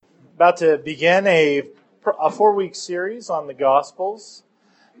About to begin a 4-week series on the Gospels.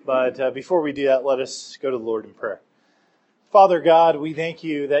 But before we do that, let us go to the Lord in prayer. Father God, we thank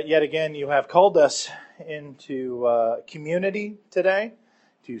you that yet again you have called us into community today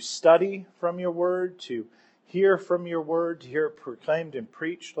to study from your word, to hear from your word, to hear it proclaimed and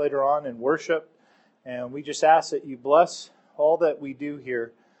preached later on in worship. And we just ask that you bless all that we do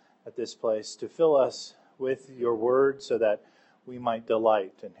here at this place, to fill us with your word so that we might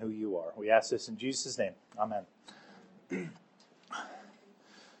delight in who you are. We ask this in Jesus' name. Amen.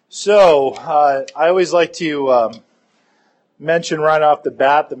 So, I always like to mention right off the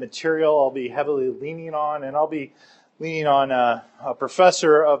bat the material I'll be heavily leaning on, and I'll be leaning on a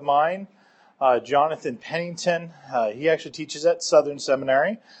professor of mine, Jonathan Pennington. He actually teaches at Southern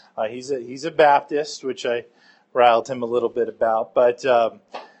Seminary. He's a Baptist, which I riled him a little bit about, but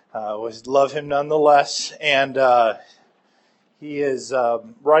love him nonetheless. And he is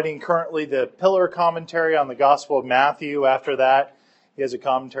writing currently the pillar commentary on the Gospel of Matthew. After that, he has a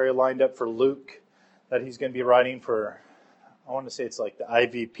commentary lined up for Luke that he's going to be writing for, I want to say it's like the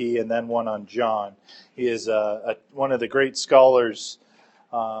IVP, and then one on John. He is one of the great scholars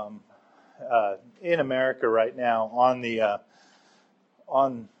in America right now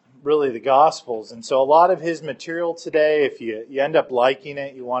on really the Gospels. And so a lot of his material today, if you end up liking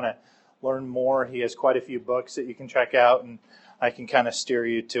it, you want to learn more, he has quite a few books that you can check out, and I can kind of steer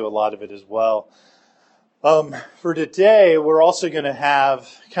you to a lot of it as well. For today, we're also going to have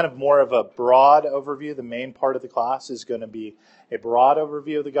kind of more of a broad overview. The main part of the class is going to be a broad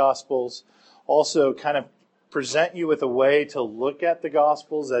overview of the Gospels. Also kind of present you with a way to look at the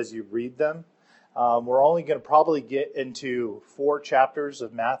Gospels as you read them. We're only going to probably get into 4 chapters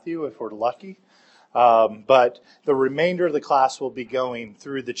of Matthew if we're lucky. But the remainder of the class will be going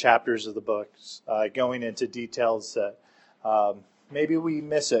through the chapters of the books, going into details that maybe we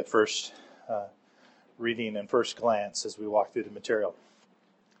miss at first reading and first glance as we walk through the material.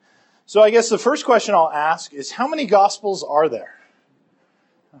 So I guess the first question I'll ask is, how many Gospels are there?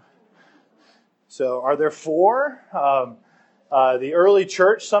 So are there 4? The early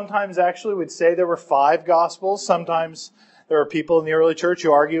church sometimes actually would say there were 5 Gospels. Sometimes there are people in the early church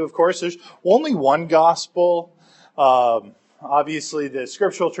who argue, of course, there's only one Gospel. Obviously, the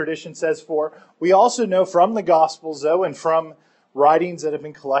scriptural tradition says 4. We also know from the Gospels, though, and from writings that have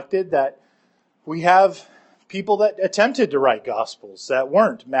been collected, that we have people that attempted to write Gospels that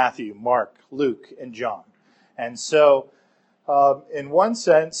weren't Matthew, Mark, Luke, and John. And so, in one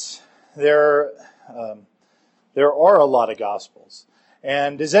sense, there are a lot of Gospels.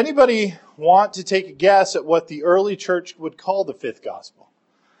 And does anybody want to take a guess at what the early church would call the 5th Gospel?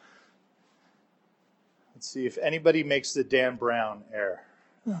 Let's see if anybody makes the Dan Brown error.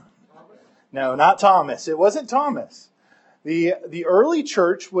 No, not Thomas. It wasn't Thomas. The early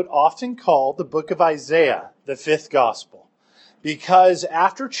church would often call the book of Isaiah the 5th Gospel, because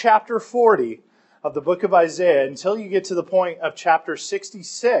after chapter 40 of the book of Isaiah, until you get to the point of chapter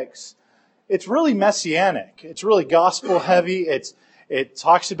 66, it's really messianic. It's really gospel heavy. It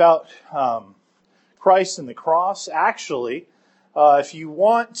talks about Christ and the cross. Actually, if you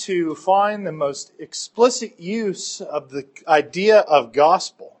want to find the most explicit use of the idea of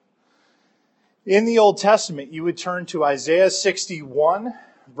gospel in the Old Testament, you would turn to Isaiah 61,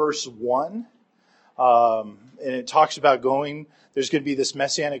 verse 1. And it talks about there's going to be this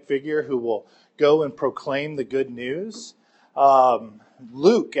messianic figure who will go and proclaim the good news.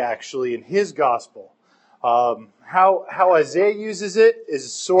 Luke, actually, in his gospel, how Isaiah uses it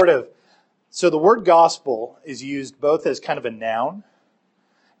is sort of, so the word gospel is used both as kind of a noun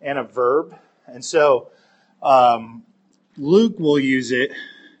and a verb. And so Luke will use it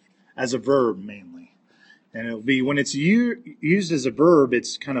as a verb mainly. And it'll be, when it's used as a verb,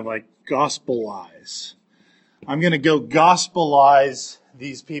 it's kind of like gospelize. I'm going to go gospelize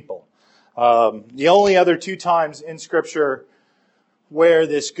these people. The only other 2 times in Scripture where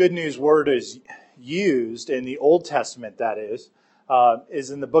this good news word is used, in the Old Testament that is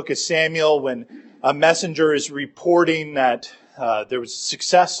in the book of Samuel, when a messenger is reporting that there was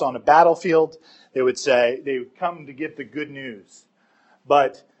success on a battlefield. They would come to give the good news.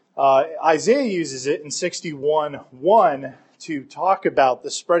 But Isaiah uses it in 61:1 to talk about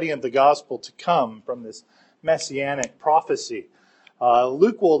the spreading of the gospel to come from this messianic prophecy.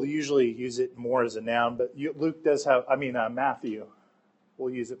 Luke will usually use it more as a noun, but Matthew will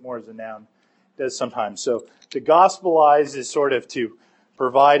use it more as a noun. It does sometimes. So to gospelize is sort of to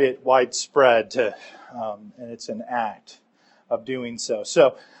provide it widespread, and it's an act of doing so.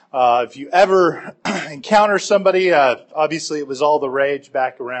 So if you ever encounter somebody, obviously it was all the rage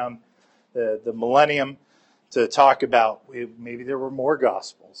back around the millennium, to talk about. Maybe there were more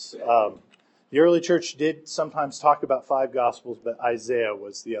Gospels. The early church did sometimes talk about 5 Gospels, but Isaiah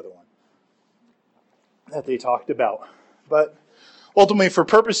was the other one that they talked about. But ultimately, for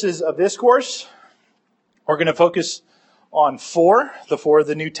purposes of this course, we're going to focus on the 4 of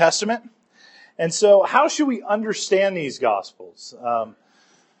the New Testament. And so how should we understand these Gospels?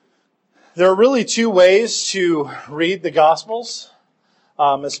 There are really 2 ways to read the Gospels,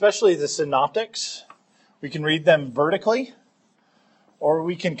 especially the synoptics. We can read them vertically, or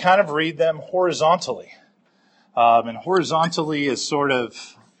we can kind of read them horizontally. And horizontally is sort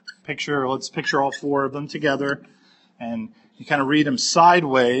of let's picture all 4 of them together, and you kind of read them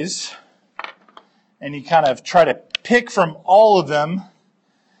sideways, and you kind of try to pick from all of them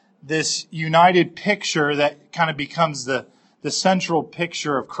this united picture that kind of becomes the central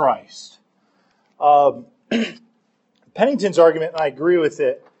picture of Christ. Pennington's argument, and I agree with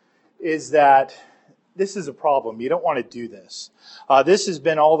it, is that this is a problem. You don't want to do this. This has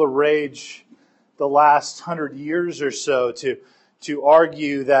been all the rage the last 100 years or so to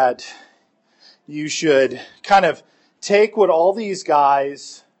argue that you should kind of take what all these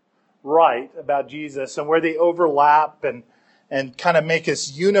guys write about Jesus and where they overlap and kind of make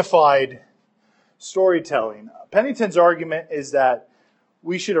this unified storytelling. Pennington's argument is that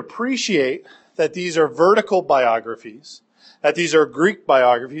we should appreciate that these are vertical biographies, that these are Greek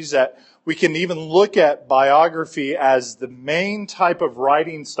biographies, that we can even look at biography as the main type of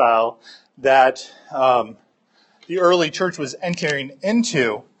writing style that the early church was entering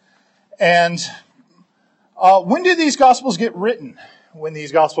into. And when did these Gospels get written? When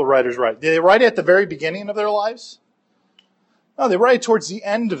these Gospel writers write? Did they write at the very beginning of their lives? No, they write towards the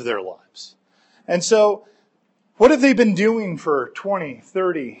end of their lives. And so, what have they been doing for 20,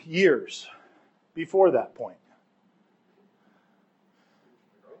 30 years before that point?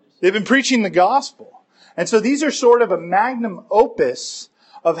 They've been preaching the gospel. And so these are sort of a magnum opus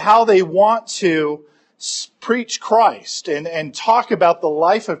of how they want to preach Christ and talk about the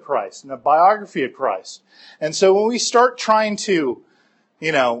life of Christ and the biography of Christ. And so when we start trying to,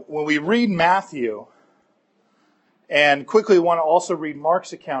 when we read Matthew and quickly want to also read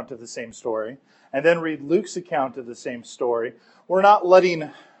Mark's account of the same story and then read Luke's account of the same story, we're not letting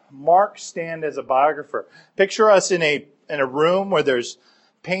Mark stand as a biographer. Picture us in a room where there's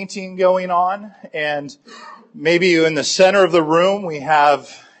painting going on, and maybe in the center of the room we have,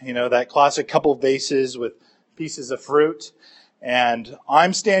 that classic couple vases with pieces of fruit, and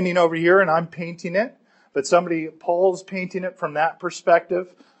I'm standing over here and I'm painting it, but Paul's painting it from that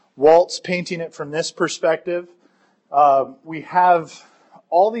perspective, Walt's painting it from this perspective. We have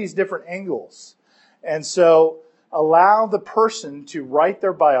all these different angles, and so allow the person to write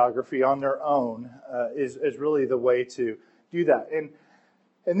their biography on their own is really the way to do that.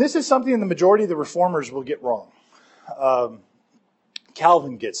 And this is something the majority of the reformers will get wrong.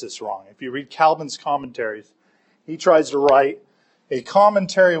 Calvin gets this wrong. If you read Calvin's commentaries, he tries to write a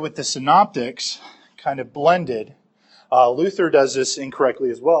commentary with the synoptics, kind of blended. Luther does this incorrectly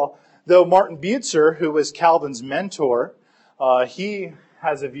as well. Though Martin Bucer, who was Calvin's mentor, he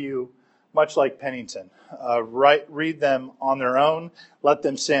has a view much like Pennington. Read them on their own, let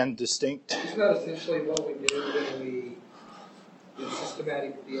them stand distinct. Isn't that essentially what we do when we do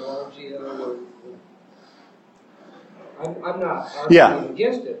systematic theology? I'm not arguing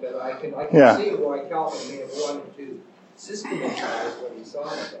against it, but I can see why Calvin may have wanted to systematize what he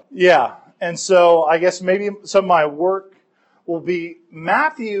saw. Yeah, and so I guess maybe some of my work will be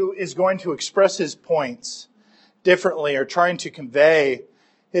Matthew is going to express his points differently or trying to convey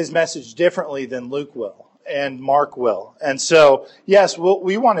his message differently than Luke will and Mark will. And so, yes,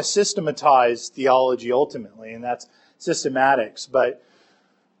 we want to systematize theology ultimately, and that's systematics. But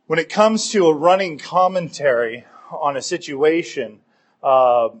when it comes to a running commentary on a situation,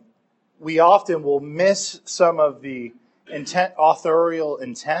 we often will miss some of the authorial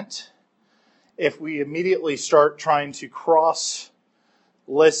intent if we immediately start trying to cross-list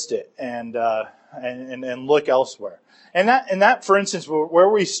it and look elsewhere. And that, for instance, where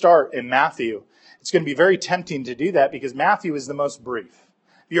we start in Matthew, it's going to be very tempting to do that because Matthew is the most brief.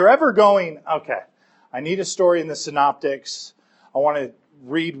 If you're ever going, okay, I need a story in the synoptics, I want to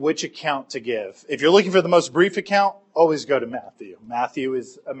read which account to give. If you're looking for the most brief account, always go to Matthew. Matthew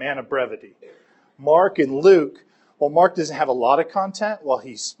is a man of brevity. Mark and Luke, well, Mark doesn't have a lot of content.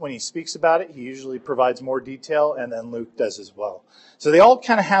 When he speaks about it, he usually provides more detail, and then Luke does as well. So they all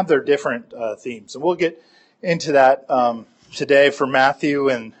kind of have their different themes. And we'll get into that today for Matthew,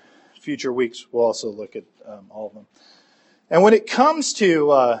 and future weeks we'll also look at all of them. And when it comes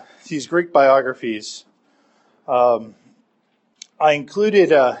to these Greek biographies, I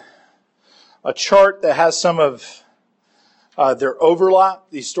included a chart that has some of their overlap.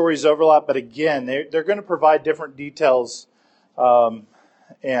 These stories overlap, but again, they're going to provide different details,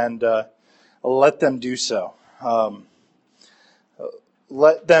 and let them do so.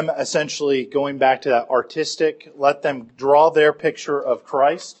 Let them essentially, going back to that artistic, let them draw their picture of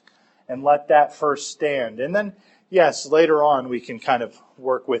Christ and let that first stand. And then, yes, later on we can kind of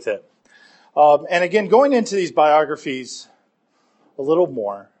work with it. And again, going into these biographies a little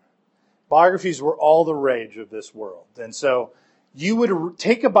more, biographies were all the rage of this world. And so you would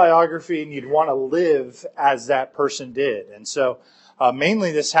take a biography and you'd want to live as that person did. And so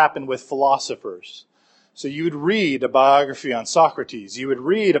mainly this happened with philosophers. So you would read a biography on Socrates. You would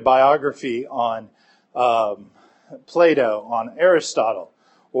read a biography on Plato, on Aristotle,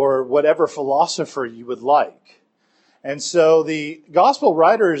 or whatever philosopher you would like. And so the gospel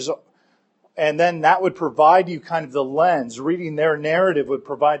writers, and then that would provide you kind of the lens. Reading their narrative would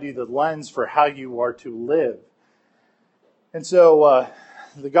provide you the lens for how you are to live. And so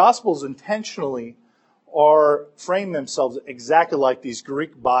the Gospels intentionally frame themselves exactly like these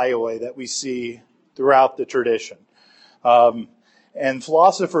Greek bioi that we see throughout the tradition. And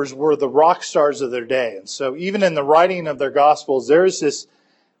philosophers were the rock stars of their day. And so even in the writing of their Gospels, there's this,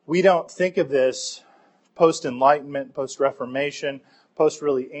 we don't think of this post-Enlightenment, post-Reformation,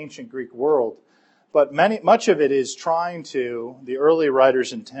 post-really ancient Greek world. But much of it is the early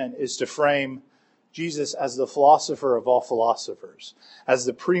writers' intent is to frame Jesus as the philosopher of all philosophers, as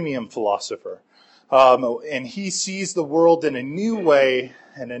the premium philosopher. And he sees the world in a new way,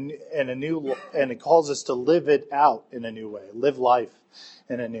 and it calls us to live it out in a new way, live life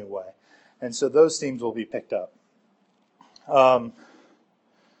in a new way. And so those themes will be picked up.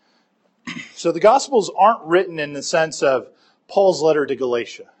 So the Gospels aren't written in the sense of Paul's letter to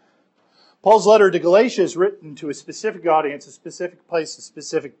Galatia. Paul's letter to Galatia is written to a specific audience, a specific place, a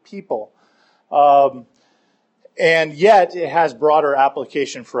specific people. And yet it has broader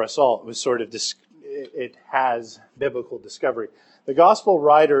application for us all. It was sort of it has biblical discovery. The gospel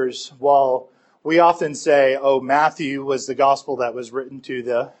writers, while we often say, Matthew was the gospel that was written to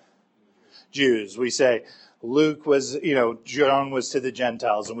the Jews. We say Luke was, John was to the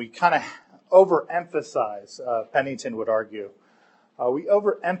Gentiles. And we kind of overemphasize, Pennington would argue. We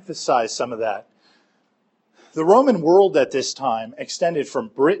overemphasize some of that. The Roman world at this time extended from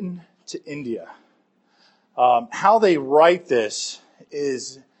Britain to India. How they write this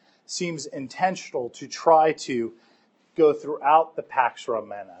seems intentional to try to go throughout the Pax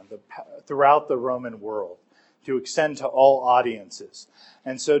Romana, throughout the Roman world, to extend to all audiences.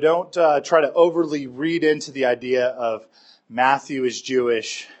 And so don't try to overly read into the idea of Matthew is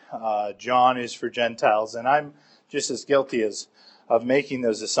Jewish, John is for Gentiles, and I'm just as guilty of making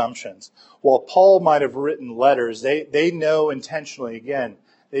those assumptions. While Paul might have written letters, they know intentionally, again,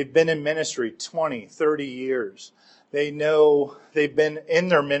 they've been in ministry 20, 30 years. They know they've been in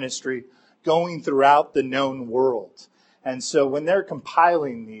their ministry going throughout the known world. And so when they're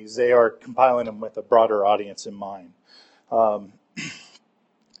compiling these, they are compiling them with a broader audience in mind. The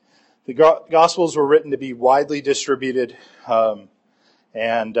Gospels were written to be widely distributed and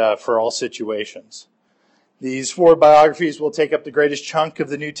for all situations. These 4 biographies will take up the greatest chunk of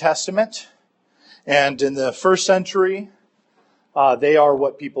the New Testament. And in the first century, they are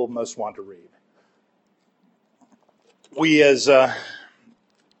what people most want to read. We as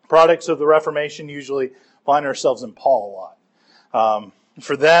products of the Reformation usually find ourselves in Paul a lot.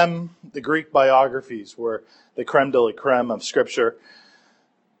 For them, the Greek biographies were the creme de la creme of Scripture.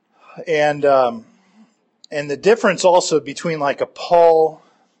 And the difference also between like a Paul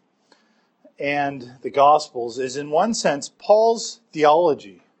and the Gospels is, in one sense, Paul's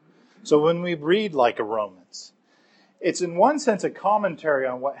theology. So when we read like a Romans, it's in one sense a commentary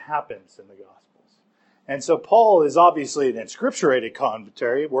on what happens in the Gospels. And so Paul is obviously an inscripturated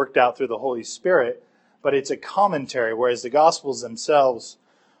commentary worked out through the Holy Spirit, but it's a commentary, whereas the Gospels themselves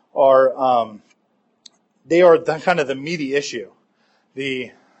are they are kind of the meaty issue.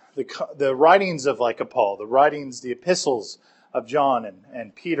 The writings of like a Paul, the epistles of John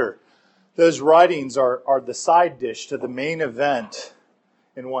and Peter, those writings are the side dish to the main event,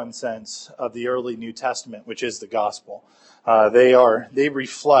 in one sense, of the early New Testament, which is the gospel. They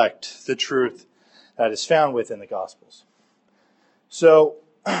reflect the truth that is found within the Gospels. So,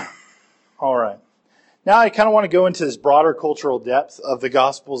 all right. Now I kind of want to go into this broader cultural depth of the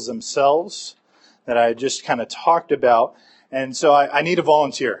Gospels themselves that I just kind of talked about. And so I need a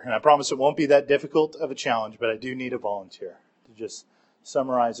volunteer. And I promise it won't be that difficult of a challenge, but I do need a volunteer to just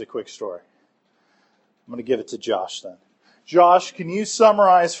summarize a quick story. I'm going to give it to Josh then. Josh, can you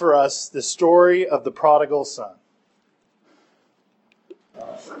summarize for us the story of the prodigal son?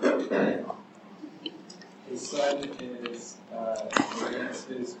 son is against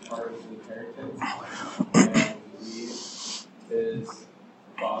his part of the inheritance and leaves his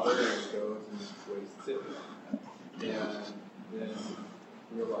father and goes and wastes it, and then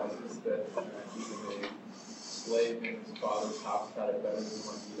realizes that he's a slave in his father's house, got it better than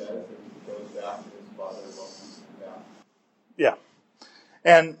what he does, and he goes back to his father and welcomes him back. Yeah.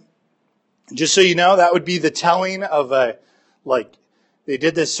 And just so you know, that would be the telling of they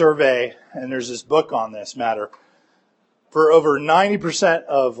did this survey, and there's this book on this matter, for over 90%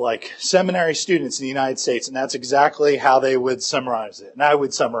 of seminary students in the United States, and that's exactly how they would summarize it, and I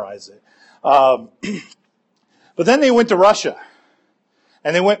would summarize it. But then they went to Russia,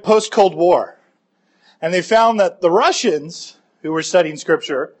 and they went post-Cold War, and they found that the Russians, who were studying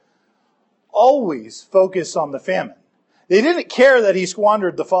Scripture, always focused on the famine. They didn't care that he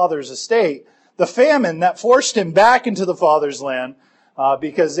squandered the father's estate. The famine that forced him back into the father's land,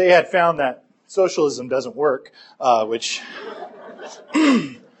 because they had found that socialism doesn't work, which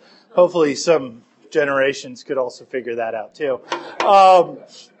hopefully some generations could also figure that out too.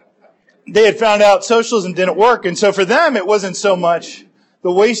 They had found out socialism didn't work, and so for them it wasn't so much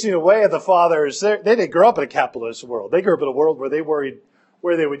the wasting away of the fathers. They didn't grow up in a capitalist world. They grew up in a world where they worried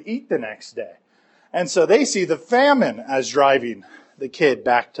where they would eat the next day. And so they see the famine as driving the kid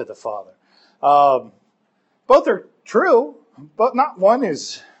back to the father. Both are true, but not one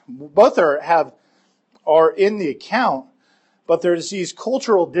is. Both are in the account, but there's these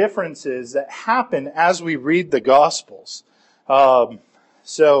cultural differences that happen as we read the Gospels.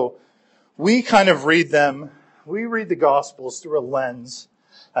 So we kind of read them. We read the Gospels through a lens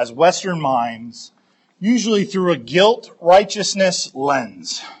as Western minds, usually through a guilt righteousness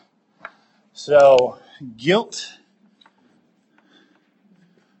lens. So, guilt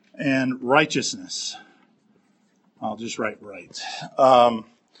and righteousness. I'll just write right.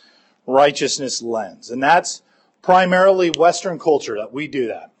 Righteousness lens. And that's primarily Western culture that we do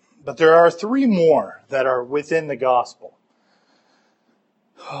that. But there are three more that are within the gospel.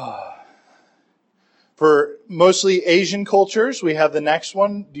 For mostly Asian cultures, we have the next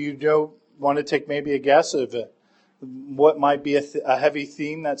one. Do you want to take maybe a guess of what might be a heavy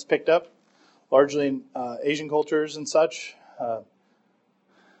theme that's picked up? Largely in Asian cultures and such.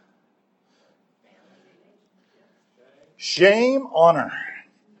 Shame, honor.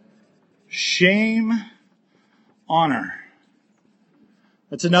 Shame, honor.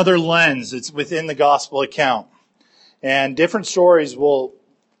 That's another lens. It's within the gospel account. And different stories will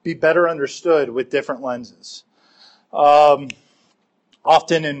be better understood with different lenses. Often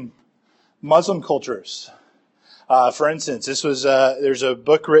in Muslim cultures, for instance, there's a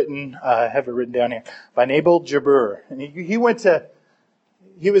book written, I have it written down here, by Nabil Jabur. And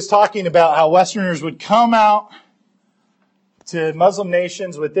he was talking about how Westerners would come out to Muslim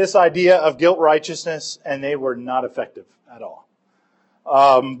nations with this idea of guilt righteousness, and they were not effective at all.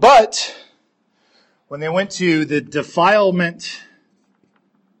 But when they went to the defiled,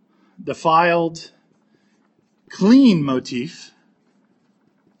 clean motif,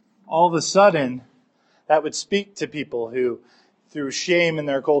 all of a sudden, that would speak to people who, through shame in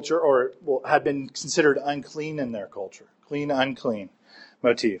their culture, or had been considered unclean in their culture. Clean, unclean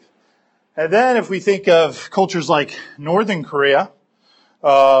motif. And then if we think of cultures like Northern Korea,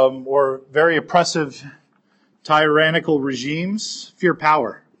 or very oppressive, tyrannical regimes, fear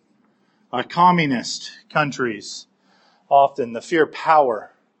power. Communist countries, often the fear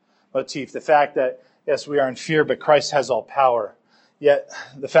power motif. The fact that, yes, we are in fear, but Christ has all power. Yet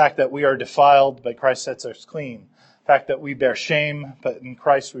the fact that we are defiled, but Christ sets us clean. The fact that we bear shame, but in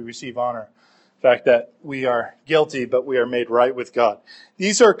Christ we receive honor. The fact that we are guilty, but we are made right with God.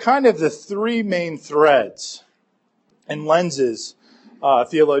 These are kind of the three main threads and lenses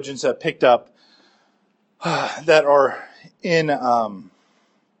theologians have picked up that are in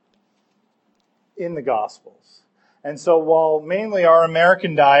the Gospels. And so while mainly our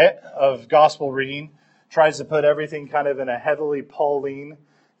American diet of gospel reading tries to put everything kind of in a heavily Pauline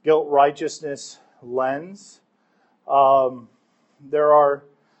guilt righteousness lens, there are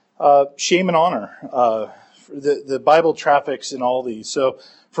shame and honor. The Bible traffics in all these. So,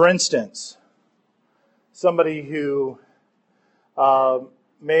 for instance, somebody who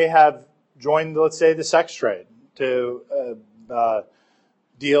may have joined, let's say, the sex trade to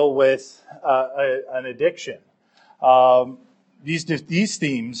deal with an addiction. These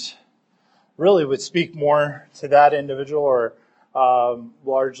themes really would speak more to that individual, or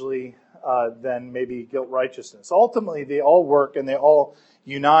largely than maybe guilt righteousness. Ultimately, they all work and they all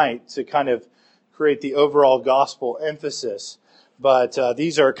unite to kind of create the overall gospel emphasis. But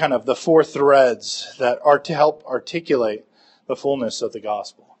these are kind of the four threads that are to help articulate the fullness of the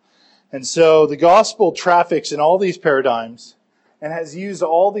gospel. And so the gospel traffics in all these paradigms and has used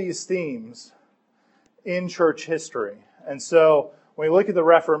all these themes in church history. And so when we look at the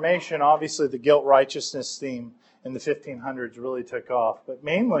Reformation, obviously the guilt righteousness theme in the 1500s really took off. But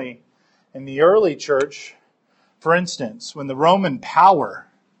mainly in the early church, for instance, when the Roman power,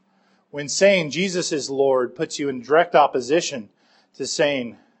 when saying Jesus is Lord, puts you in direct opposition to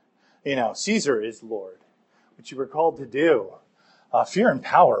saying, Caesar is Lord, which you were called to do. Fear and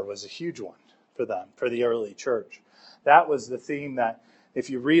power was a huge one for them, for the early church. That was the theme that, if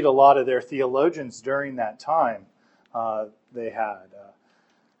you read a lot of their theologians during that time, they had.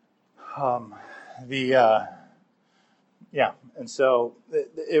 And so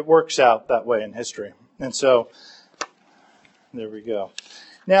it works out that way in history. And so, there we go.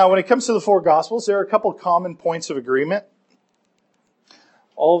 Now, when it comes to the four Gospels, there are a couple common points of agreement.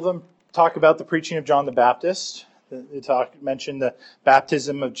 All of them talk about the preaching of John the Baptist. They mention the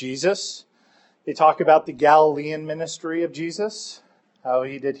baptism of Jesus. They talk about the Galilean ministry of Jesus, how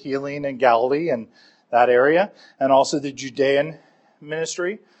he did healing in Galilee and that area, and also the Judean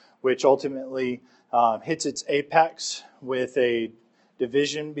ministry, which ultimately hits its apex with a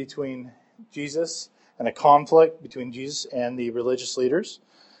division between Jesus and a conflict between Jesus and the religious leaders.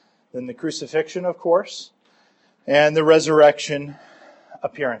 Then the crucifixion, of course, and the resurrection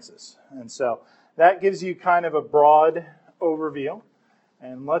appearances. And so that gives you kind of a broad overview.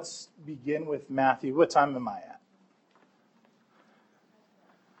 And let's begin with Matthew. What time am I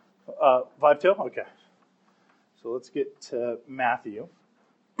at? 5 till? Okay. So let's get to Matthew.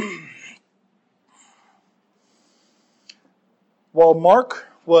 While Mark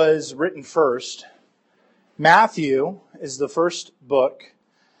was written first, Matthew is the first book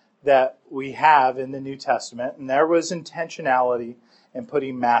that we have in the New Testament, and there was intentionality in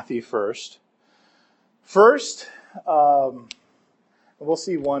putting Matthew first. First, we'll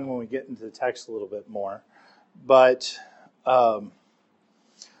see one when we get into the text a little bit more, but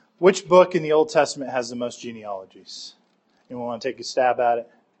which book in the Old Testament has the most genealogies? Anyone want to take a stab at it?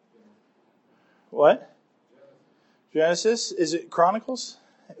 What? Genesis? Is it Chronicles?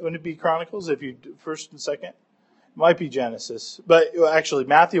 Wouldn't it be Chronicles if you do first and second? It might be Genesis. But actually,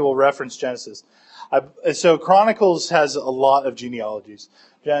 Matthew will reference Genesis. So Chronicles has a lot of genealogies.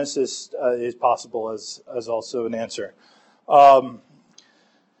 Genesis is possible as also an answer. And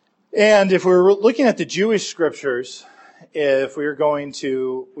if we were looking at the Jewish scriptures, if we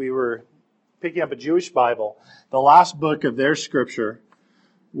were picking up a Jewish Bible, the last book of their scripture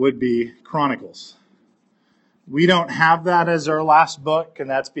would be Chronicles. We don't have that as our last book, and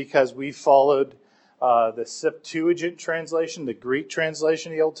that's because we followed the Septuagint translation, the Greek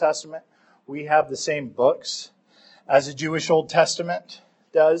translation of the Old Testament. We have the same books as the Jewish Old Testament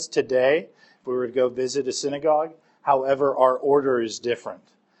does today, if we were to go visit a synagogue. However, our order is different.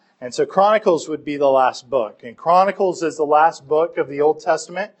 And so Chronicles would be the last book. And Chronicles is the last book of the Old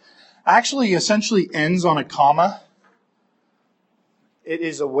Testament. Actually, essentially ends on a comma. It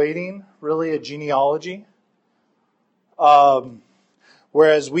is awaiting, really, a genealogy.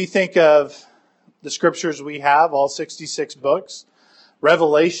 Whereas we think of the scriptures we have, all 66 books,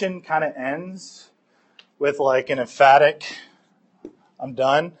 Revelation kind of ends with like an emphatic, I'm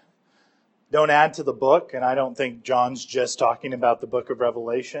done. Don't add to the book. And I don't think John's just talking about the book of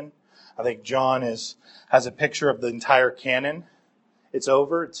Revelation. I think John has a picture of the entire canon. It's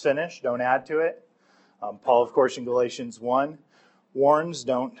over. It's finished. Don't add to it. Paul, of course, in Galatians 1 warns,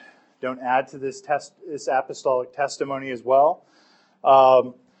 don't add to this apostolic testimony as well.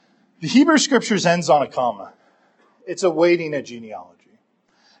 The Hebrew Scriptures ends on a comma. It's awaiting a genealogy.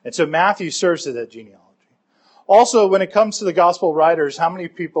 And so Matthew serves as that genealogy. Also, when it comes to the gospel writers, how many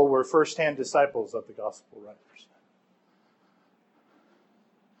people were first-hand disciples of the gospel writers?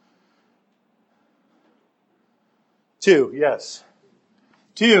 2, yes.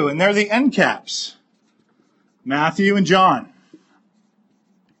 2, and they're the end caps. Matthew and John.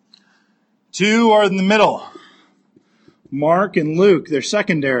 2 are in the middle. Mark and Luke, they're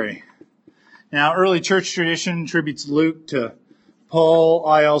secondary. Now, early church tradition attributes Luke to Paul.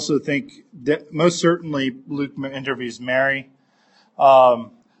 I also think that most certainly Luke interviews Mary.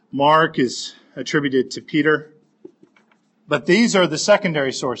 Mark is attributed to Peter. But these are the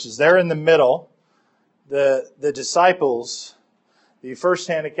secondary sources. They're in the middle. The disciples, the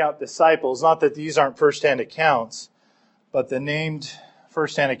first-hand account disciples, not that these aren't first-hand accounts, but the named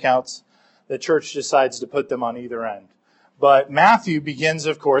first-hand accounts, the church decides to put them on either end. But Matthew begins,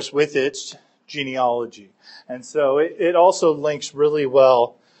 of course, with its genealogy. And so it also links really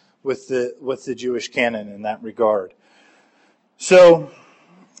well with the Jewish canon in that regard. So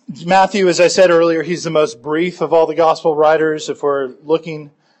Matthew, as I said earlier, he's the most brief of all the gospel writers. If we're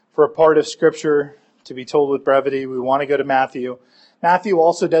looking for a part of Scripture to be told with brevity, we want to go to Matthew. Matthew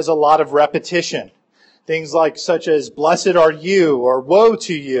also does a lot of repetition. Things like such as, blessed are you, or woe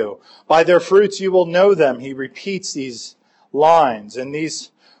to you. By their fruits you will know them. He repeats these lines. And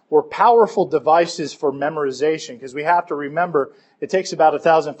these were powerful devices for memorization, because we have to remember it takes about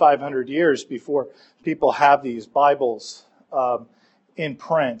 1,500 years before people have these Bibles in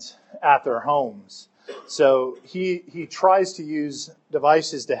print at their homes. So he tries to use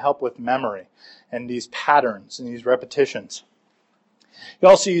devices to help with memory and these patterns and these repetitions. He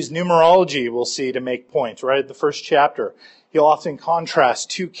also used numerology, we'll see, to make points. Right at the first chapter, he'll often contrast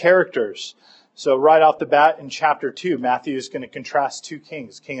two characters. So right off the bat in chapter 2, Matthew is going to contrast two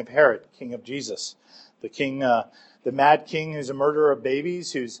kings, King of Herod, King of Jesus. The king, the mad king who's a murderer of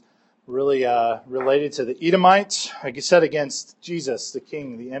babies, who's really related to the Edomites, like I said, against Jesus, the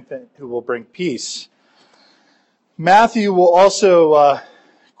king, the infant who will bring peace. Matthew will also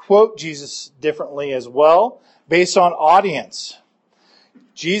quote Jesus differently as well, based on audience.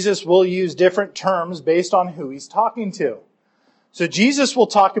 Jesus will use different terms based on who he's talking to. So Jesus will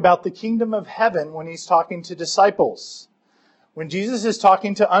talk about the kingdom of heaven when he's talking to disciples. When Jesus is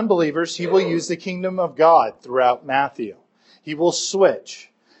talking to unbelievers, he will use the kingdom of God throughout Matthew. He will switch.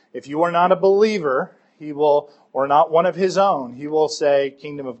 If you are not a believer, he will, or not one of his own, he will say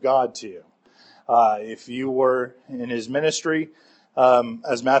kingdom of God to you. If you were in his ministry,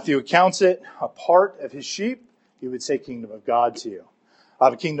 as Matthew accounts it, a part of his sheep, he would say kingdom of God to you.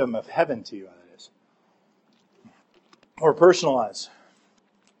 The kingdom of heaven to you, that is. Or personalize.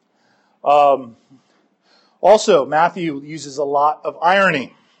 Also, Matthew uses a lot of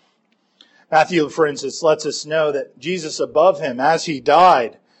irony. Matthew, for instance, lets us know that Jesus above him, as he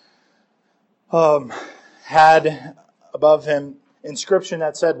died, had above him inscription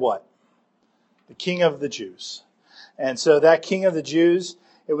that said what? The King of the Jews. And so that King of the Jews,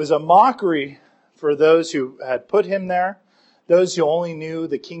 it was a mockery for those who had put him there, those who only knew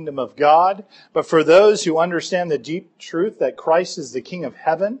the kingdom of God. But for those who understand the deep truth that Christ is the King of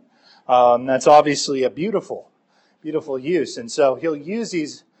heaven, that's obviously a beautiful use. And so he'll use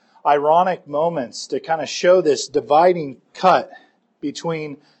these ironic moments to kind of show this dividing cut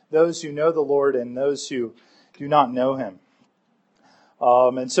between those who know the Lord and those who do not know him.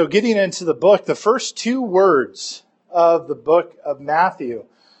 And so getting into the book, the first two words of the book of Matthew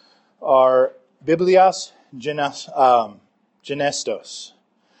are Biblios Genestos,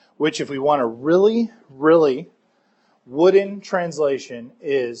 which, if we want a really, really wooden translation,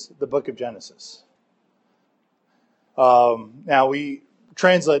 is the book of Genesis. Now we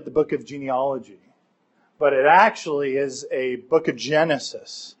translate the book of genealogy, but it actually is a book of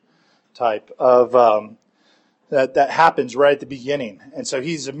Genesis type of that happens right at the beginning. And so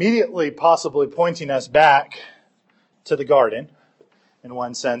he's immediately possibly pointing us back to the garden, in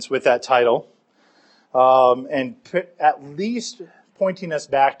one sense, with that title. And at least pointing us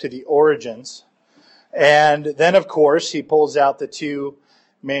back to the origins. And then, of course, he pulls out the two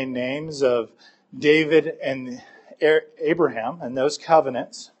main names of David and Abraham and those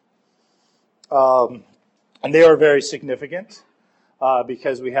covenants. And they are very significant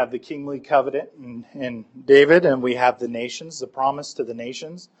because we have the kingly covenant in David, and we have the nations, the promise to the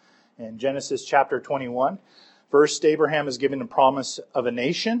nations in Genesis chapter 21. First, Abraham is given a promise of a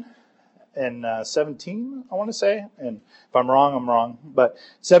nation in 17, I want to say. And if I'm wrong, I'm wrong. But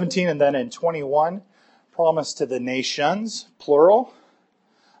 17, and then in 21, promise to the nations, plural.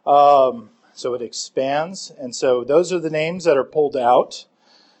 So it expands. And so those are the names that are pulled out.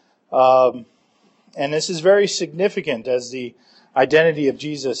 And this is very significant, as the identity of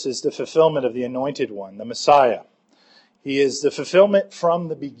Jesus is the fulfillment of the Anointed One, the Messiah. He is the fulfillment from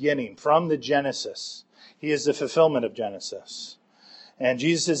the beginning, from the Genesis. He is the fulfillment of Genesis. And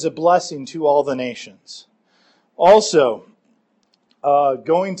Jesus is a blessing to all the nations. Also,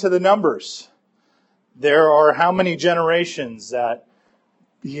 going to the numbers, there are how many generations that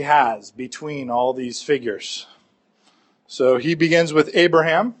he has between all these figures? So he begins with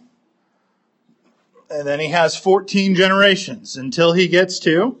Abraham, and then he has 14 generations until he gets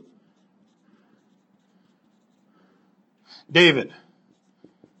to David.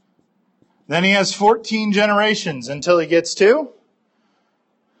 Then he has 14 generations until he gets to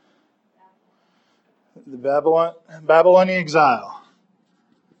the Babylonian exile.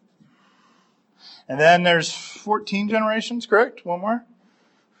 And then there's 14 generations, correct? One more.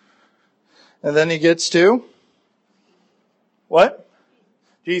 And then he gets to what?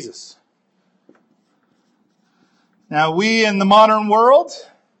 Jesus. Now we in the modern world,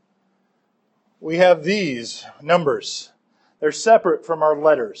 we have these numbers. They're separate from our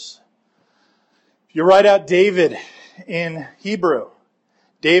letters. If you write out David in Hebrew,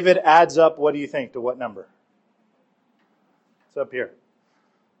 David adds up, what do you think, to what number? It's up here.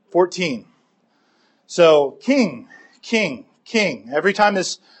 14. So, king. Every time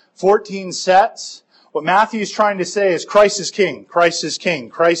this 14 sets, what Matthew is trying to say is Christ is king. Christ is king.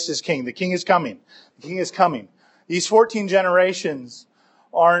 Christ is king. The king is coming. The king is coming. These 14 generations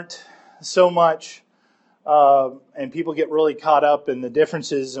aren't so much, and people get really caught up in the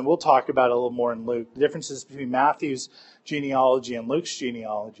differences, and we'll talk about it a little more in Luke, the differences between Matthew's genealogy and Luke's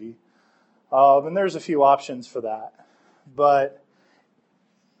genealogy. And there's a few options for that. But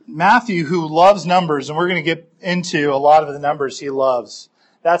Matthew, who loves numbers, and we're going to get into a lot of the numbers he loves,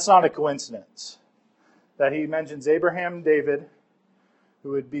 that's not a coincidence. That he mentions Abraham and David,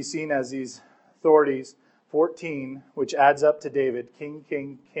 who would be seen as these authorities, 14, which adds up to David,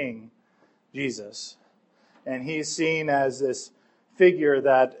 King, Jesus. And he's seen as this figure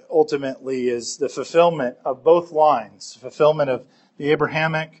that ultimately is the fulfillment of both lines, fulfillment of the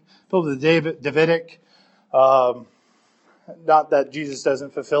Abrahamic, fulfillment of the Davidic. Not that Jesus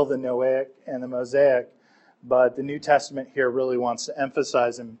doesn't fulfill the Noahic and the Mosaic, but the New Testament here really wants to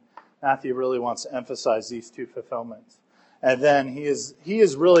emphasize, and Matthew really wants to emphasize these two fulfillments. And then he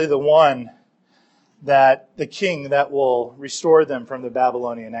is really the one the king that will restore them from the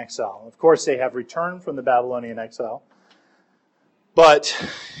Babylonian exile. Of course, they have returned from the Babylonian exile, but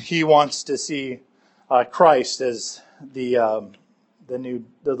he wants to see Christ as the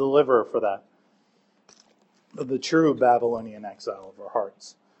deliverer for that, of the true Babylonian exile of our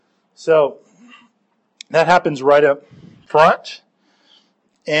hearts. So that happens right up front.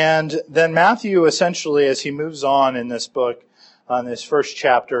 And then Matthew, essentially, as he moves on in this book, on this first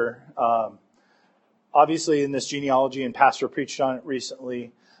chapter, obviously in this genealogy, and Pastor preached on it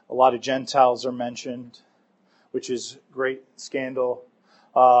recently, a lot of Gentiles are mentioned, which is great scandal.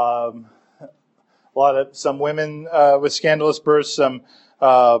 Some women with scandalous births.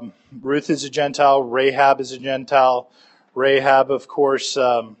 Ruth is a Gentile. Rahab is a Gentile. Rahab, of course,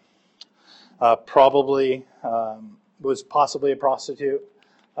 probably was possibly a prostitute.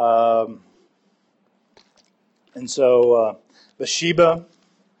 And so Bathsheba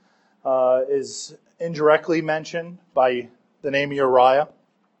is indirectly mentioned by the name Uriah.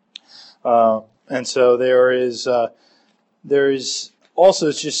 And so there is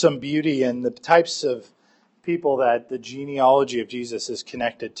also just some beauty in the types of people that the genealogy of Jesus is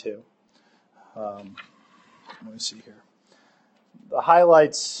connected to. Let me see here. The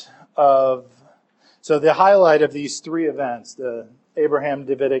highlight of these three events, the Abraham,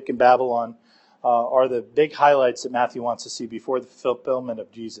 Davidic, and Babylon, are the big highlights that Matthew wants to see before the fulfillment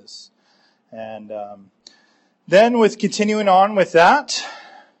of Jesus. And then with continuing on with that,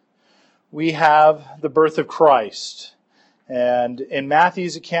 we have the birth of Christ. And in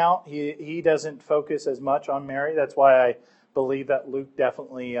Matthew's account, he doesn't focus as much on Mary. That's why I believe that Luke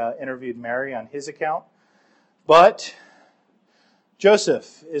definitely interviewed Mary on his account. But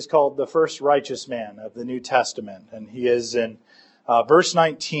Joseph is called the first righteous man of the New Testament. And he is in verse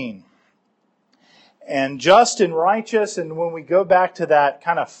 19. And just and righteous, and when we go back to that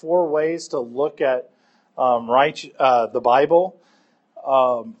kind of four ways to look at the Bible,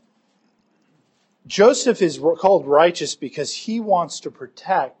 Joseph is called righteous because he wants to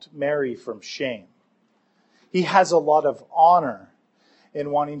protect Mary from shame. He has a lot of honor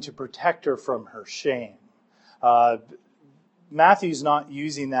in wanting to protect her from her shame. Matthew's not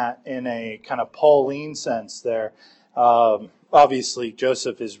using that in a kind of Pauline sense there. Obviously,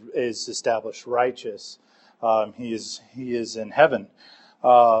 Joseph is established righteous. He is in heaven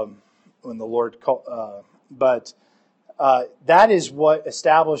when the Lord called. But that is what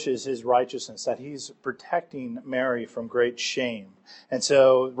establishes his righteousness, that he's protecting Mary from great shame. And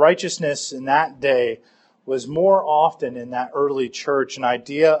so righteousness in that day was more often in that early church an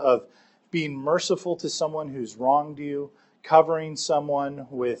idea of being merciful to someone who's wronged you, covering someone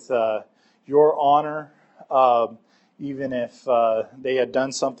with your honor, even if they had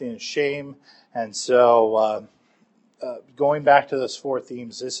done something in shame. And so going back to those four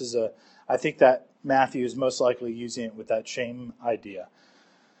themes, I think that Matthew is most likely using it with that shame idea.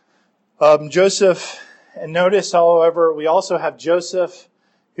 Joseph, and notice, however, we also have Joseph,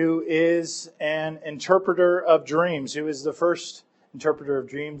 who is an interpreter of dreams. Who is the first interpreter of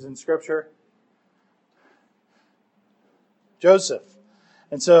dreams in Scripture? Joseph.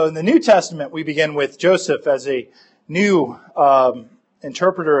 And so in the New Testament, we begin with Joseph as a new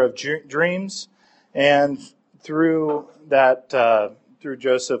interpreter of dreams, and through that, through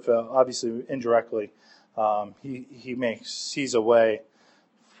Joseph, obviously indirectly, he sees a way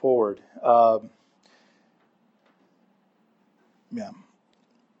forward.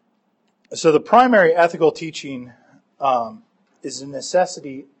 So the primary ethical teaching is a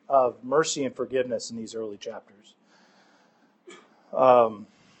necessity of mercy and forgiveness in these early chapters.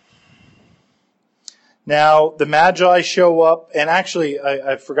 Now, the Magi show up, and actually,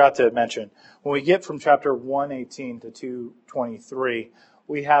 I forgot to mention, when we get from chapter 118 to 223,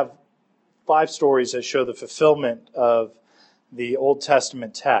 we have 5 stories that show the fulfillment of the Old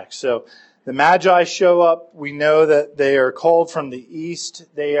Testament text. So, the Magi show up. We know that they are called from the east.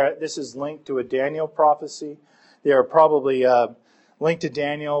 This is linked to a Daniel prophecy. They are probably linked to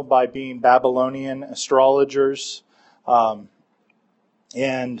Daniel by being Babylonian astrologers.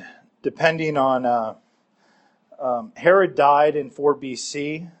 And depending on... Herod died in 4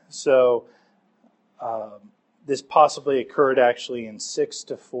 BC, so this possibly occurred actually in 6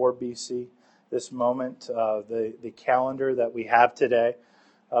 to 4 BC, this moment. The calendar that we have today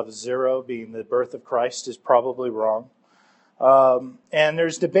of 0 being the birth of Christ is probably wrong. And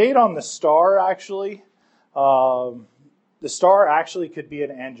there's debate on the star, actually. The star actually could be an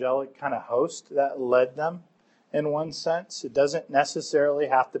angelic kind of host that led them in one sense. It doesn't necessarily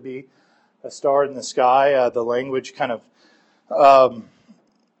have to be a star in the sky. The language kind of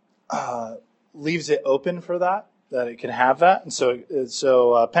leaves it open for that it can have that. And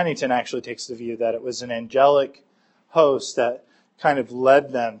so Pennington actually takes the view that it was an angelic host that kind of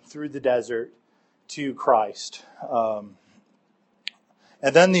led them through the desert to Christ. And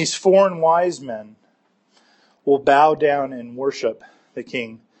then these foreign wise men will bow down and worship the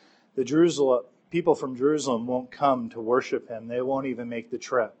king. The people from Jerusalem won't come to worship him. They won't even make the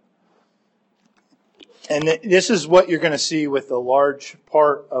trip. And this is what you're going to see with a large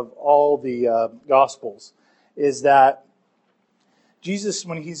part of all the Gospels, is that Jesus,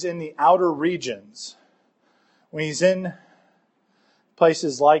 when he's in the outer regions, when he's in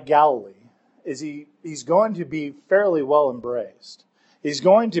places like Galilee, he's going to be fairly well embraced. He's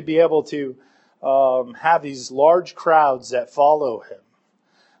going to be able to have these large crowds that follow him.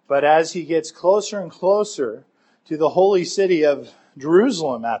 But as he gets closer and closer to the holy city of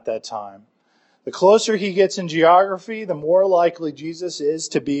Jerusalem at that time, the closer he gets in geography, the more likely Jesus is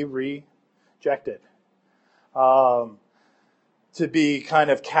to be rejected, to be kind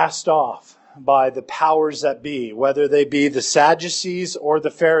of cast off by the powers that be, whether they be the Sadducees or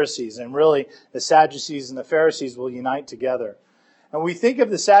the Pharisees. And really, the Sadducees and the Pharisees will unite together. And we think of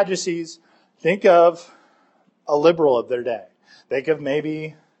the Sadducees, think of a liberal of their day. Think of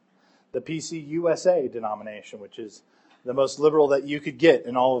maybe the PCUSA denomination, which is the most liberal that you could get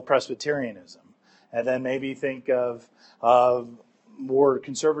in all of Presbyterianism. And then maybe think of more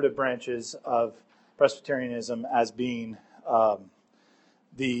conservative branches of Presbyterianism as being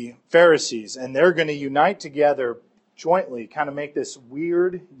the Pharisees. And they're going to unite together jointly, kind of make this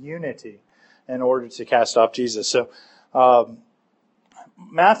weird unity in order to cast off Jesus. So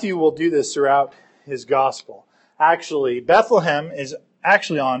Matthew will do this throughout his gospel. Actually, Bethlehem is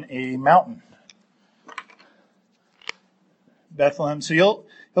actually on a mountain. Bethlehem. So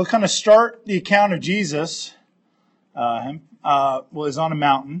he'll kind of start the account of Jesus, is on a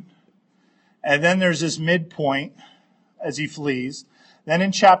mountain. And then there's this midpoint as he flees. Then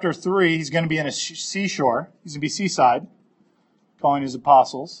in chapter 3, he's going to be in a seashore. He's going to be seaside, calling his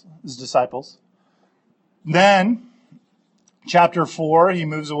disciples. Then, chapter 4, he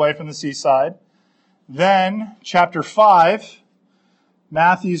moves away from the seaside. Then, chapter 5,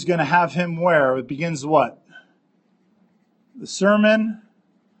 Matthew's going to have him where? It begins what? The Sermon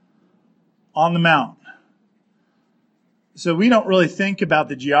on the Mount. So we don't really think about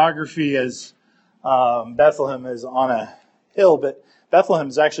the geography as Bethlehem is on a hill, but Bethlehem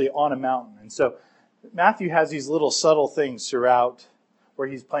is actually on a mountain. And so Matthew has these little subtle things throughout where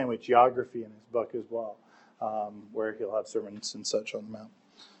he's playing with geography in his book as well, where he'll have sermons and such on the mount.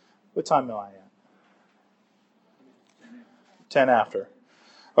 What time am I at? 10 after.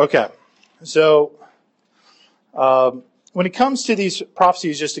 Okay. So when it comes to these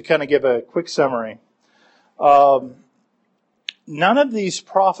prophecies, just to kind of give a quick summary, none of these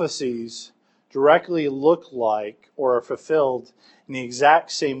prophecies directly look like or are fulfilled in the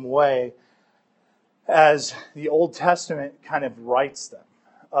exact same way as the Old Testament kind of writes them.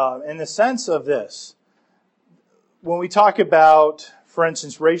 In the sense of this, when we talk about, for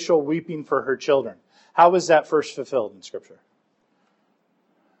instance, Rachel weeping for her children, how was that first fulfilled in Scripture?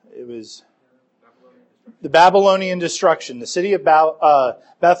 It was the Babylonian destruction. The city of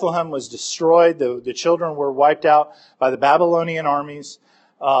Bethlehem was destroyed. The children were wiped out by the Babylonian armies.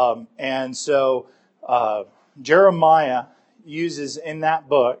 And so Jeremiah uses in that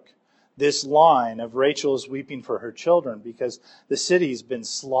book this line of Rachel is weeping for her children because the city's been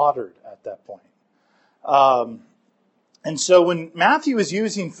slaughtered at that point. And so when Matthew is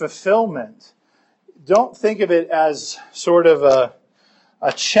using fulfillment, don't think of it as sort of a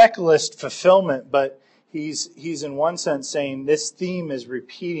checklist fulfillment, but he's in one sense saying this theme is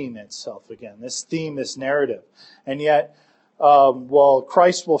repeating itself again. This theme, this narrative. And yet, while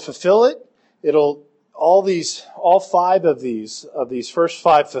Christ will fulfill it, all five of these first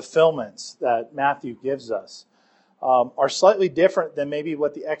five fulfillments that Matthew gives us are slightly different than maybe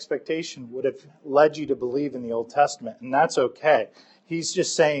what the expectation would have led you to believe in the Old Testament. And that's okay. He's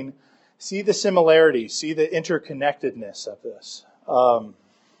just saying, see the similarity, see the interconnectedness of this.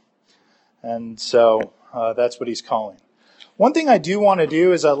 And so that's what he's calling. One thing I do want to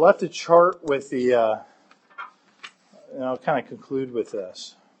do is I left a chart with the, and I'll kind of conclude with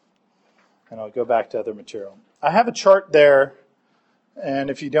this. And I'll go back to other material. I have a chart there, and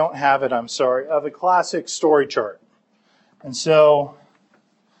if you don't have it, I'm sorry, of a classic story chart. And so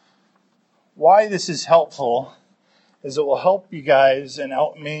why this is helpful is it will help you guys, and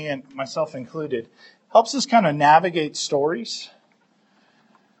help me, and myself included, helps us kind of navigate stories.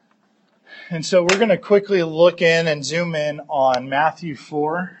 And so we're going to quickly look in and zoom in on Matthew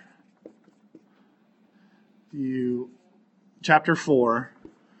 4, chapter 4,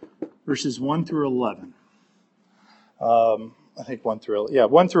 verses 1 through 11. I think 1 through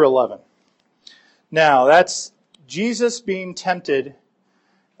 11. Now, that's Jesus being tempted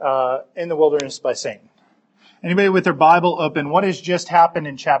in the wilderness by Satan. Anybody with their Bible open, what has just happened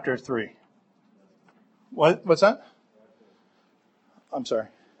in chapter 3? What's that? I'm sorry.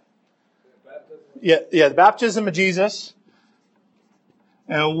 Yeah, the baptism of Jesus.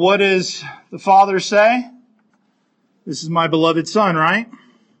 And what does the Father say? This is my beloved Son, right?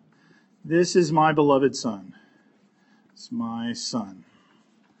 This is my beloved Son. It's my Son.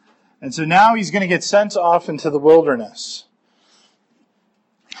 And so now he's going to get sent off into the wilderness.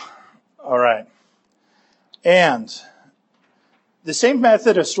 All right. And the same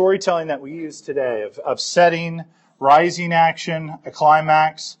method of storytelling that we use today, of setting, rising action, a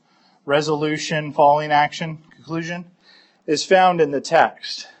climax, resolution, falling action, conclusion, is found in the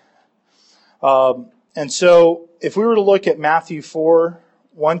text. And so if we were to look at Matthew 4,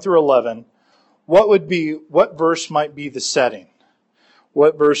 1 through 11, what verse might be the setting?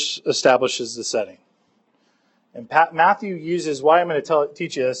 What verse establishes the setting? And Matthew uses, why I'm going to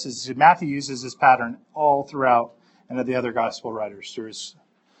teach you this, is Matthew uses this pattern all throughout and of the other gospel writers through his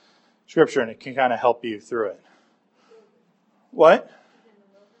scripture, and it can kind of help you through it. What?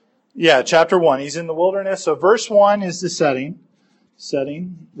 Yeah, chapter 1. He's in the wilderness. So verse 1 is the setting.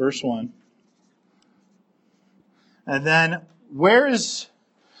 Setting, verse 1. And then where's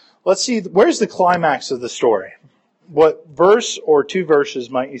the climax of the story? What verse or two verses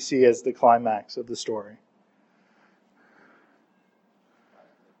might you see as the climax of the story?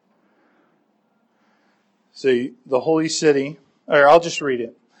 So the holy city, or I'll just read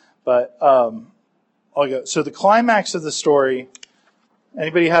it. But I'll go. So the climax of the story,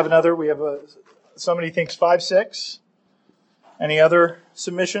 anybody have another? We have somebody thinks 5, 6. Any other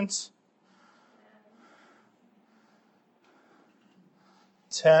submissions?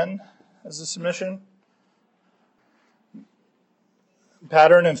 10 as a submission.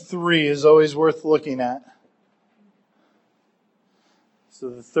 Pattern of 3 is always worth looking at. So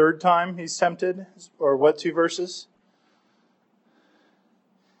the third time he's tempted, or what 2 verses?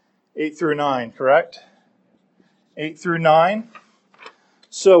 8 through 9, correct? 8 through 9.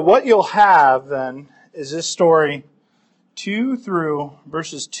 So what you'll have then is this story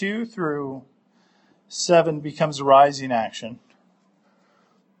verses 2 through 7 becomes a rising action.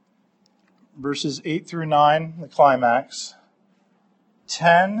 Verses 8 through 9, the climax.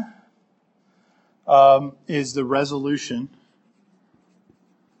 10 is the resolution.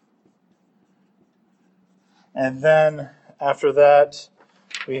 And then after that,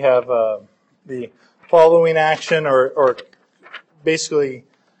 we have the following action, or basically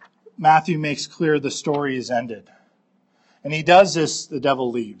Matthew makes clear the story is ended. And he does this, the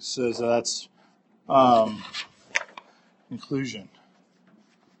devil leaves. So that's conclusion.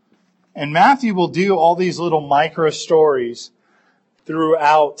 And Matthew will do all these little micro stories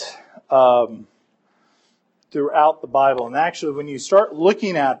throughout the Bible. And actually, when you start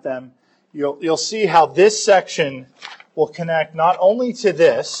looking at them, you'll see how this section will connect not only to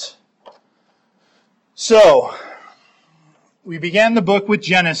this. So, we began the book with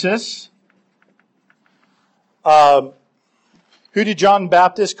Genesis. Who did John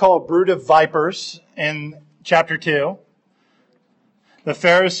Baptist call a brood of vipers in chapter 2? The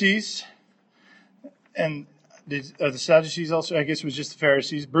Pharisees. And the Sadducees also, I guess it was just the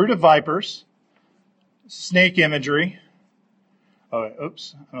Pharisees. Brood of vipers. Snake imagery. Oh,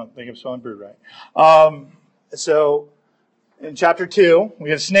 oops. I don't think I'm spelling brood right. So, in chapter 2, we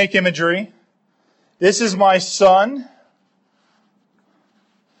have snake imagery. This is my son.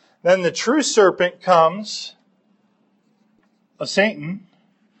 Then the true serpent comes, a Satan,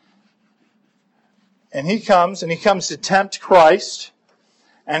 and he comes to tempt Christ,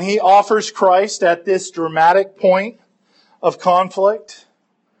 and he offers Christ at this dramatic point of conflict.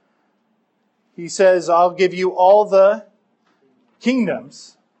 He says, I'll give you all the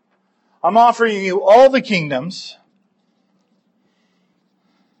kingdoms. I'm offering you all the kingdoms.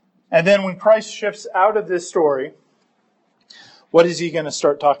 And then when Christ shifts out of this story, what is he going to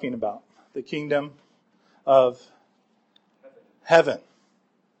start talking about? The kingdom of heaven.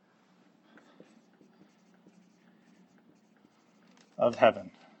 Of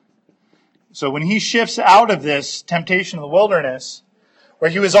heaven. So when he shifts out of this temptation of the wilderness, where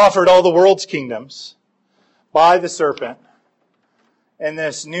he was offered all the world's kingdoms by the serpent, and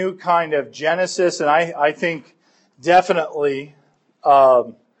this new kind of Genesis, and I think definitely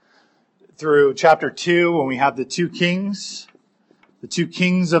through chapter 2, when we have the two kings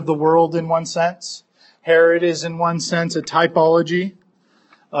of the world in one sense. Herod is in one sense a typology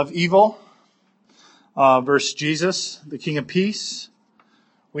of evil versus Jesus, the King of Peace.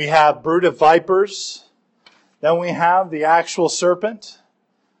 We have brood of vipers. Then we have the actual serpent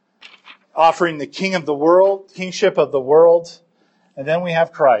offering the king of the world, kingship of the world. And then we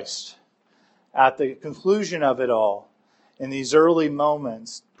have Christ at the conclusion of it all, in these early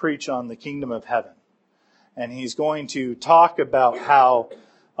moments, preach on the kingdom of heaven. And he's going to talk about how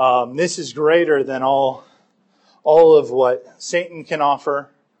this is greater than all of what Satan can offer,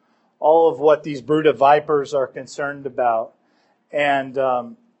 all of what these brood of vipers are concerned about. And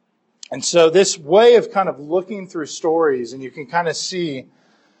so this way of kind of looking through stories, and you can kind of see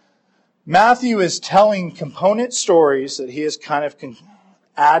Matthew is telling component stories that he has kind of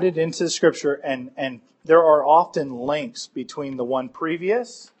added into the Scripture, and there are often links between the one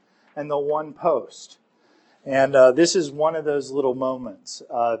previous and the one post. And this is one of those little moments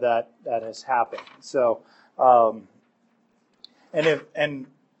that has happened. So, and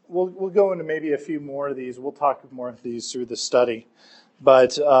we'll go into maybe a few more of these. We'll talk more of these through the study.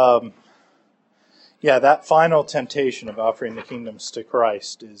 But that final temptation of offering the kingdoms to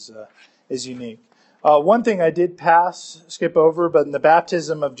Christ is unique. One thing I did skip over, but in the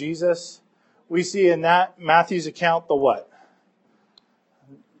baptism of Jesus, we see in that Matthew's account the what?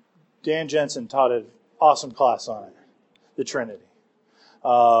 Dan Jensen taught an awesome class on it, the Trinity.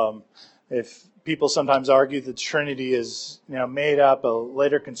 If people sometimes argue that the Trinity is made up, a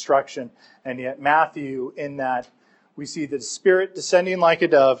later construction, and yet Matthew, in that we see the Spirit descending like a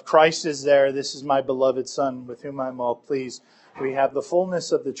dove. Christ is there. This is my beloved Son with whom I'm well pleased. We have the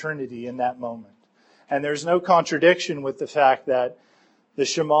fullness of the Trinity in that moment. And there's no contradiction with the fact that the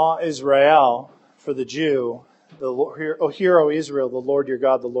Shema Israel for the Jew, Hear, O Israel, the Lord your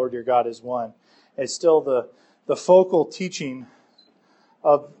God is one. It's still the focal teaching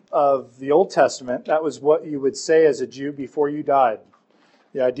of the Old Testament. That was what you would say as a Jew before you died.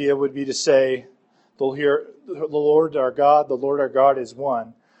 The idea would be to say, the Lord our God is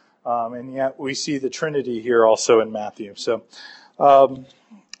one. And yet we see the Trinity here also in Matthew. So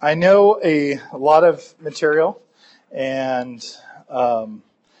I know a lot of material, and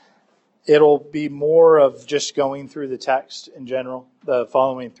it'll be more of just going through the text in general the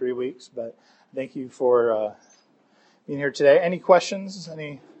following 3 weeks. But thank you for being here today. Any questions?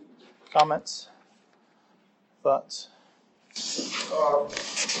 Any comments? Thoughts?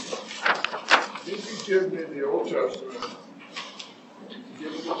 If you give me the Old Testament,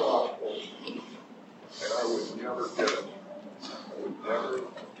 give me the Gospel, and I would never get it. I would never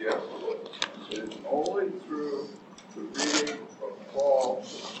get it. It's only through the reading of Paul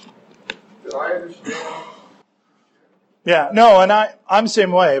that I understand. Yeah, no, and I'm the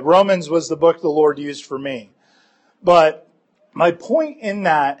same way. Romans was the book the Lord used for me. But my point in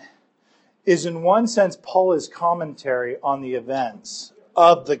that is, in one sense, Paul is commentary on the events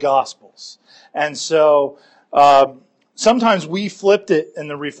of the Gospels. And so sometimes we flipped it in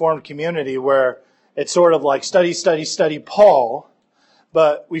the Reformed community where it's sort of like study Paul,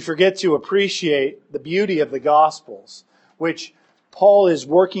 but we forget to appreciate the beauty of the Gospels, which Paul is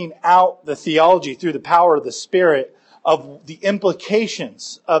working out the theology through the power of the Spirit of the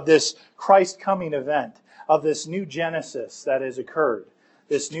implications of this Christ coming event, of this new Genesis that has occurred.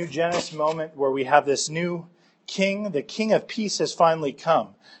 This new Genesis moment where we have this new King, the King of Peace has finally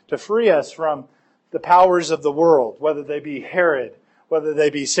come to free us from the powers of the world, whether they be Herod, whether they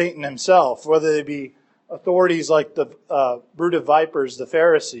be Satan himself, whether they be authorities like the brood of vipers, the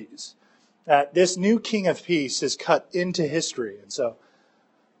Pharisees. This new King of Peace is cut into history. And so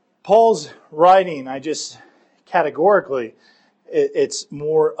Paul's writing, categorically, it's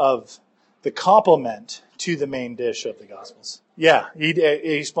more of the complement to the main dish of the Gospels. Yeah, he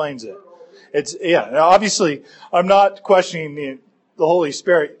explains it. Now obviously, I'm not questioning the Holy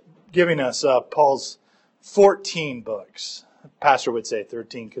Spirit giving us Paul's 14 books. Pastor would say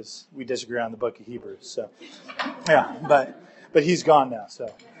 13 because we disagree on the book of Hebrews. So, yeah, but he's gone now.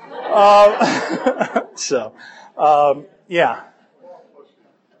 So, yeah.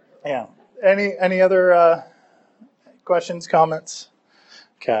 Any other questions, comments?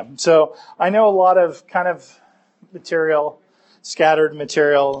 Okay. So I know a lot of kind of material, scattered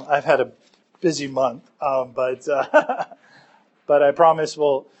material. I've had a busy month, but I promise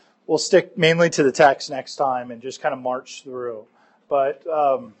we'll stick mainly to the text next time and just kind of march through. But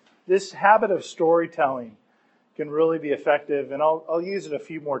this habit of storytelling can really be effective, and I'll use it a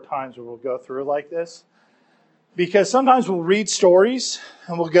few more times where we'll go through like this. Because sometimes we'll read stories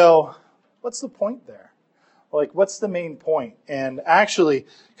and we'll go, what's the point there? Like, what's the main point? And actually,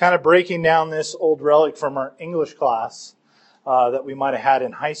 kind of breaking down this old relic from our English class that we might have had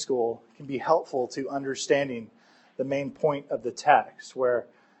in high school can be helpful to understanding the main point of the text, where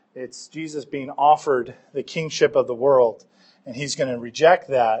it's Jesus being offered the kingship of the world, and he's going to reject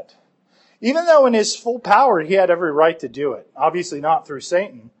that, even though in his full power he had every right to do it. Obviously not through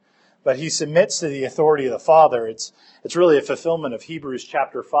Satan, but he submits to the authority of the Father. It's really a fulfillment of Hebrews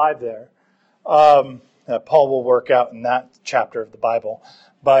chapter 5 there. That Paul will work out in that chapter of the Bible.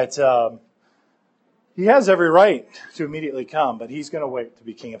 But he has every right to immediately come, but he's going to wait to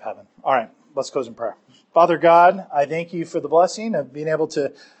be King of Heaven. All right, let's close in prayer. Father God, I thank you for the blessing of being able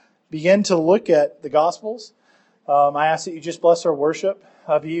to begin to look at the Gospels. I ask that you just bless our worship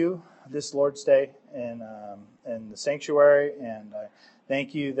of you this Lord's Day in the sanctuary, and I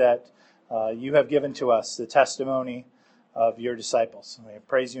thank you that you have given to us the testimony of your disciples. We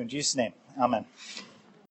praise you in Jesus' name. Amen.